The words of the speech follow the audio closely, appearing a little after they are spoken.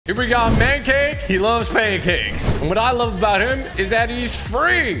Here we got Mancake. He loves pancakes. And what I love about him is that he's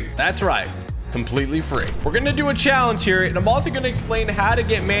free. That's right. Completely free. We're going to do a challenge here, and I'm also going to explain how to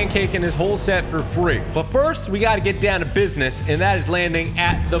get Mancake and his whole set for free. But first, we got to get down to business, and that is landing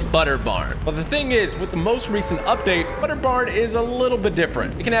at the Butter Barn. But the thing is, with the most recent update, Butter Barn is a little bit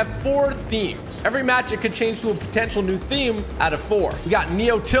different. It can have 4 themes. Every match, it could change to a potential new theme out of 4. We got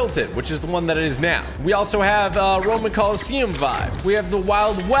Neo Tilted, which is the one that it is now. We also have Roman Coliseum vibe. We have the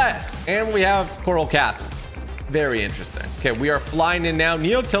Wild West, and we have Coral Castle. Very interesting. Okay, we are flying in now.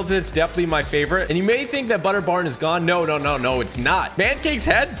 Neo Tilted is definitely my favorite. And you may think that Butter Barn is gone. No, it's not. Mancake's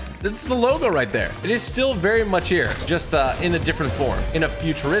head, that's the logo right there. It is still very much here, just in a different form, in a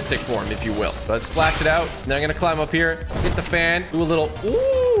futuristic form, if you will. So let's splash it out. Now I'm gonna climb up here, hit the fan, do a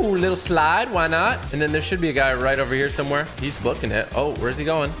little slide. Why not? And then there should be a guy right over here somewhere. He's booking it. Oh, where's he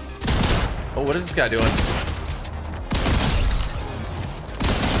going? Oh, what is this guy doing?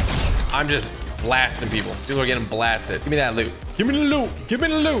 I'm just blasting people. People are getting blasted. Give me that loot. Give me the loot. Give me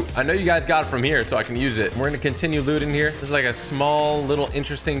the loot. I know you guys got it from here, so I can use it. We're going to continue looting here. This is like a small, little,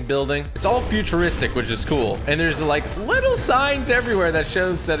 interesting building. It's all futuristic, which is cool. And there's like little signs everywhere that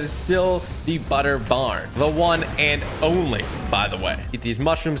shows that it's still the Butter Barn. The one and only, by the way. Eat these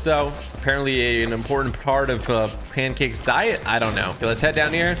mushrooms, though. Apparently an important part of Pancake's diet. I don't know. Okay, let's head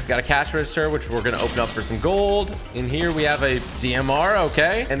down here. Got a cash register, which we're going to open up for some gold. In here, we have a DMR.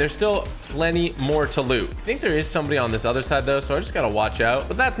 Okay. And there's still plenty more to loot. I think there is somebody on this other side, though, so I just got to watch out.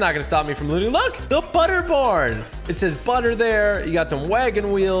 But that's not going to stop me from looting. Look, the Butter Barn. It says butter there. You got some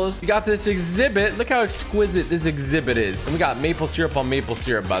wagon wheels. You got this exhibit. Look how exquisite this exhibit is. And we got maple syrup on maple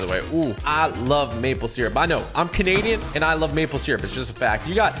syrup, by the way. Ooh, I love maple syrup. I know. I'm Canadian, and I love maple syrup. It's just a fact.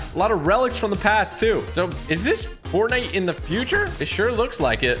 You got a lot of relics from the past, too. So is this Fortnite in the future? It sure looks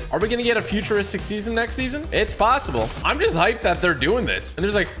like it. Are we going to get a futuristic season next season? It's possible. I'm just hyped that they're doing this. And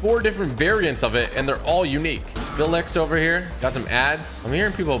there's like 4 different variants of it, and they're all unique. Spillex over here. Got some ads. I'm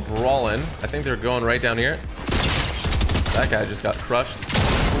hearing people brawling. I think they're going right down here. That guy just got crushed.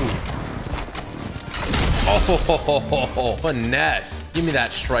 Ooh. Oh, finesse. Give me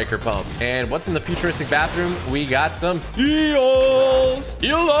that striker pump. And what's in the futuristic bathroom? We got some heals.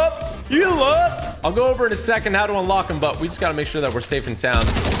 Heal up. Heal up. I'll go over in a second how to unlock them, but we just got to make sure that we're safe and sound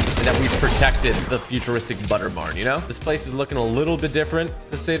and that we've protected the futuristic Butter Barn, you know? This place is looking a little bit different,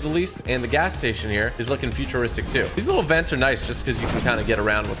 to say the least, and the gas station here is looking futuristic, too. These little vents are nice just because you can kind of get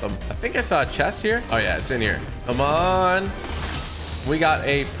around with them. I think I saw a chest here. Oh, yeah, it's in here. Come on. We got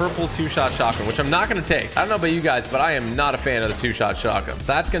a purple 2-shot shotgun, which I'm not going to take. I don't know about you guys, but I am not a fan of the 2-shot shotgun.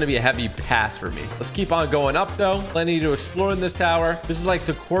 That's going to be a heavy pass for me. Let's keep on going up, though. Plenty to explore in this tower. This is like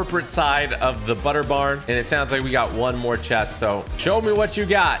the corporate side of the Butter Barn, and it sounds like we got one more chest. So show me what you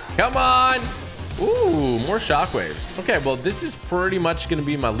got. Come on. Ooh, more shockwaves. Okay, well, this is pretty much going to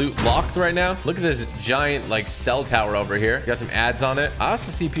be my loot locked right now. Look at this giant, like, cell tower over here. Got some ads on it. I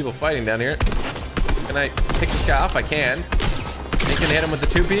also see people fighting down here. Can I pick this guy off? I can. You can hit him with the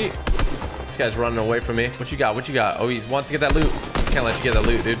 2P. This guy's running away from me. What you got? What you got? Oh, he wants to get that loot. Can't let you get that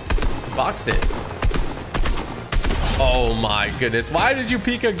loot, dude. Boxed it. Oh my goodness. Why did you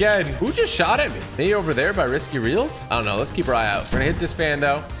peek again? Who just shot at me? Maybe over there by Risky Reels? I don't know. Let's keep our eye out. We're gonna hit this fan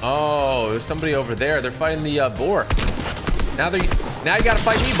though. Oh, there's somebody over there. They're fighting the boar. Now you gotta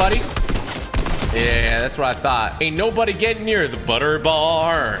fight me, buddy. Yeah, that's what I thought. Ain't nobody getting near the Butter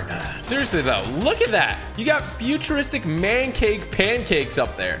Barn. Seriously though, look at that. You got futuristic Mancake pancakes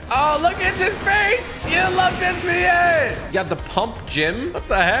up there. Oh, look at his face. You love to see it. You got the pump gym. What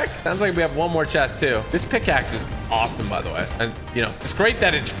the heck? Sounds like we have one more chest too. This pickaxe is awesome, by the way. And you know, it's great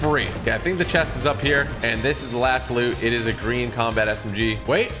that it's free. Okay, I think the chest is up here, and this is the last loot. It is a green combat SMG.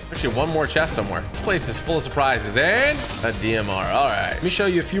 Wait, actually one more chest somewhere. This place is full of surprises and a DMR. All right, let me show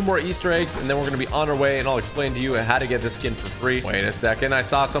you a few more Easter eggs, and then we're gonna be on our way, and I'll explain to you how to get this skin for free. Wait a second, I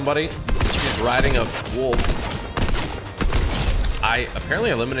saw somebody. He's riding a wolf. I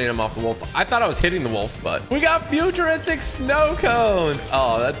apparently eliminated him off the wolf. I thought I was hitting the wolf, but we got futuristic snow cones.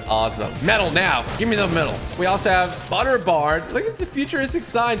 Oh, that's awesome. Metal now. Give me the metal. We also have Butter Barn. Look at the futuristic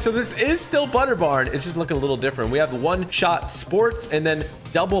sign. So this is still Butter Barn. It's just looking a little different. We have the 1-shot sports and then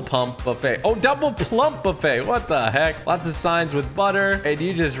double pump buffet. Oh, double plump buffet. What the heck? Lots of signs with butter, and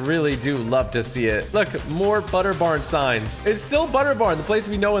you just really do love to see it. Look, more Butter Barn signs. It's still Butter Barn, the place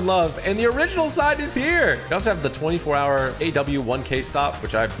we know and love, and the original sign is here. We also have the 24-hour AW 1K stop,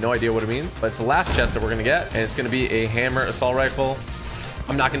 which I have no idea what it means, but it's the last chest that we're gonna get, and it's gonna be a hammer assault rifle.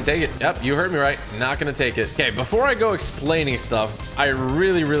 I'm not gonna take it. Yep, you heard me right. Not gonna take it. Okay, before I go explaining stuff, I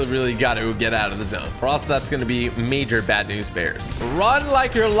really gotta get out of the zone, or else that's gonna be major bad news bears. Run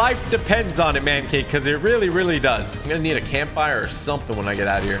like your life depends on it, Mancake, because it really does. I'm gonna need a campfire or something when I get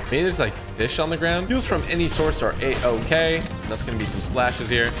out of here. Maybe there's like fish on the ground. Fuels from any source are a-okay. That's gonna be some splashes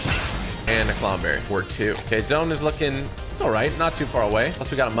here. And a clownberry or 2. Okay, zone is looking, it's all right, not too far away. Plus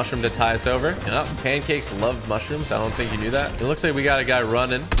we got a mushroom to tie us over. Yep, pancakes love mushrooms. I don't think you knew that. It looks like we got a guy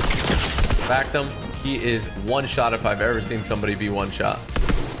running. Backed him. He is one shot if I've ever seen somebody be one shot.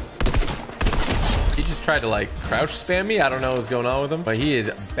 He just tried to like crouch spam me. I don't know what's going on with him, but he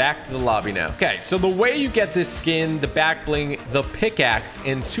is back to the lobby now. Okay, so the way you get this skin, the back bling, the pickaxe,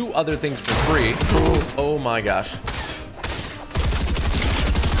 and 2 other things for free. Oh my gosh.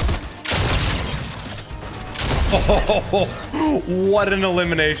 Oh, what an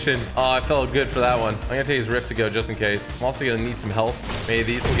elimination. Oh, I felt good for that one. I'm gonna take his rift to go just in case. I'm also gonna need some health. Maybe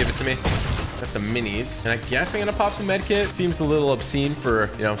these will give it to me. That's some minis. And I guess I'm gonna pop the med kit. Seems a little obscene for,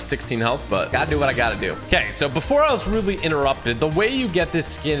 16 health, but gotta do what I gotta do. Okay, so before I was really interrupted, the way you get this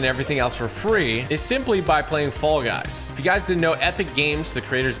skin and everything else for free is simply by playing Fall Guys. If you guys didn't know, Epic Games, the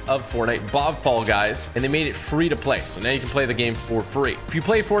creators of Fortnite, bought Fall Guys, and they made it free to play. So now you can play the game for free. If you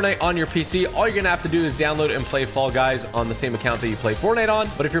play Fortnite on your PC, all you're gonna have to do is download and play Fall Guys on the same account that you play Fortnite on.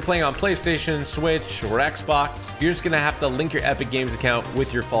 But if you're playing on PlayStation, Switch, or Xbox, you're just gonna have to link your Epic Games account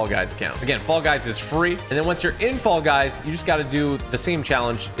with your Fall Guys account. Again, Fall Guys is free, and then once you're in Fall Guys, you just got to do the same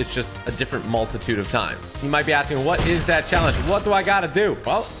challenge. It's just a different multitude of times. You might be asking, what is that challenge? What do I got to do?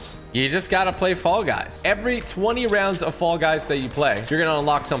 Well, you just got to play Fall Guys. Every 20 rounds of Fall Guys that you play, you're going to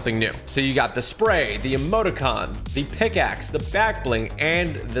unlock something new. So you got the spray, the emoticon, the pickaxe, the back bling,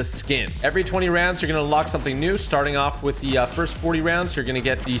 and the skin. Every 20 rounds, you're going to unlock something new. Starting off with the first 40 rounds, you're going to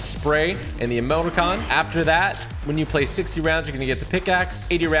get the spray and the emoticon. After that, when you play 60 rounds, you're going to get the pickaxe.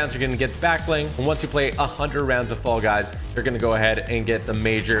 80 rounds, you're going to get the back bling. And once you play 100 rounds of Fall Guys, you're going to go ahead and get the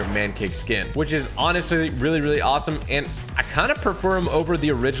major Mancake skin, which is honestly really awesome. And I kind of prefer him over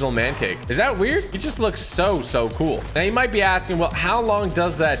the original Mancake. Is that weird? He just looks so cool. Now you might be asking, well, how long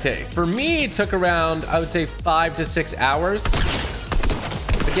does that take? For me, it took around, I would say 5 to 6 hours.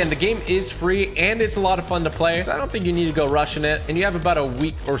 Again, the game is free and it's a lot of fun to play. So I don't think you need to go rushing it, and you have about a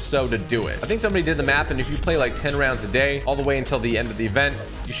week or so to do it. I think somebody did the math, and if you play like 10 rounds a day all the way until the end of the event,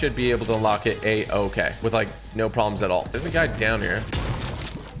 you should be able to unlock it a-okay with like no problems at all. There's a guy down here.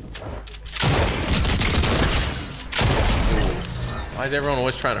 Why is everyone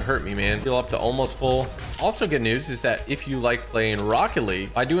always trying to hurt me, man? Heal up to almost full. Also, good news is that if you like playing Rocket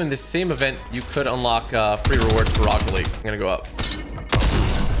League, by doing this same event, you could unlock free rewards for Rocket League. I'm gonna go up.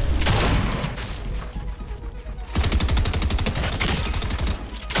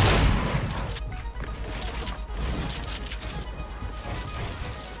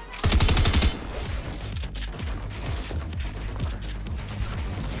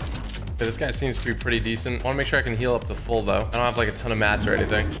 Okay, this guy seems to be pretty decent. I want to make sure I can heal up to full, though. I don't have like a ton of mats or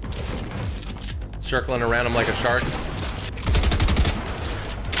anything. Circling around him like a shark.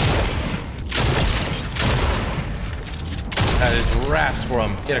 That is wraps for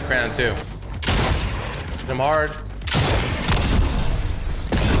him. Get a crown, too. Hit him hard.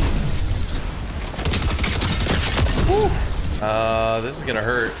 Woo. This is gonna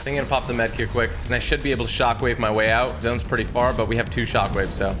hurt. I think I'm gonna pop the med kit quick, and I should be able to shockwave my way out. Zone's pretty far, but we have 2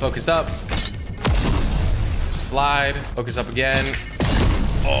 shockwaves, so focus up. Slide. Focus up again.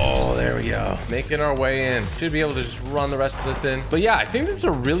 Oh, there we go. Making our way in. Should be able to just run the rest of this in. But yeah, I think this is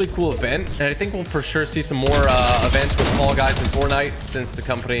a really cool event, and I think we'll for sure see some more events with Fall Guys and Fortnite, since the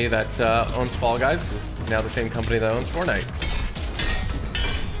company that owns Fall Guys is now the same company that owns Fortnite.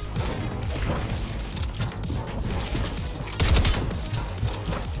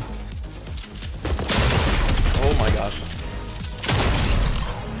 Oh my gosh.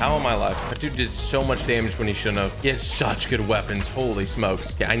 How am I alive? That dude did so much damage when he shouldn't have. He has such good weapons. Holy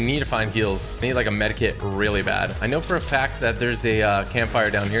smokes. Yeah, I need to find heals. I need like a med kit really bad. I know for a fact that there's a campfire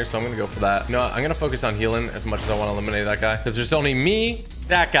down here, so I'm gonna go for that. No, I'm gonna focus on healing as much as I want to eliminate that guy, because there's only me,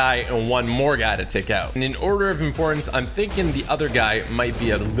 that guy, and one more guy to take out. And in order of importance, I'm thinking the other guy might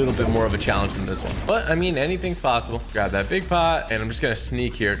be a little bit more of a challenge than this one. But I mean, anything's possible. Grab that big pot, and I'm just gonna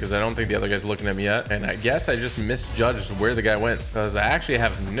sneak here because I don't think the other guy's looking at me yet. And I guess I just misjudged where the guy went, because I actually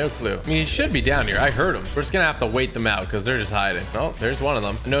have no clue. I mean, he should be down here. I heard him. We're just gonna have to wait them out because they're just hiding. Oh, there's one of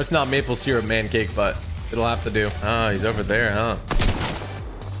them. I know it's not maple syrup Mancake, but it'll have to do. Ah, he's over there, huh?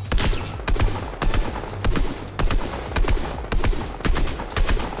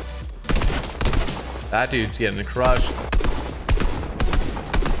 That dude's getting crushed.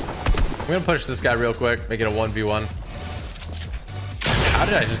 I'm gonna push this guy real quick, make it a 1v1. How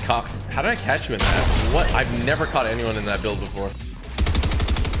did I just caught? How did I catch you in that? What? I've never caught anyone in that build before.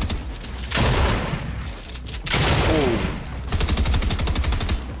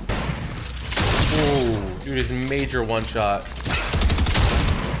 Oh, dude, is major one shot.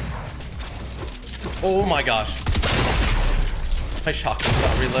 Oh my gosh. My shotgun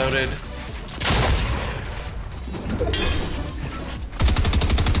got reloaded.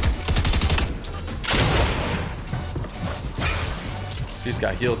 He's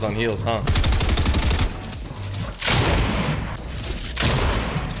got heals on heals, huh?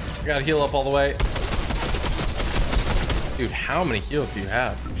 I gotta heal up all the way. Dude, how many heals do you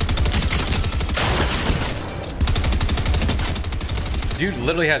have? Dude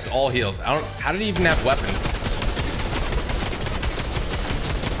literally has all heals. I don't. How did he even have weapons?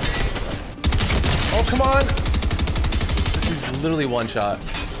 Oh, come on. This dude's literally one shot.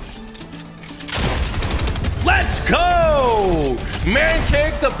 Let's go!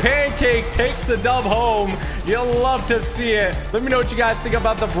 Mancake the Pancake takes the dub home. You'll love to see it. Let me know what you guys think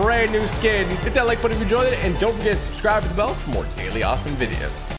about the brand new skin. Hit that like button if you enjoyed it, and don't forget to subscribe to the bell for more daily awesome videos.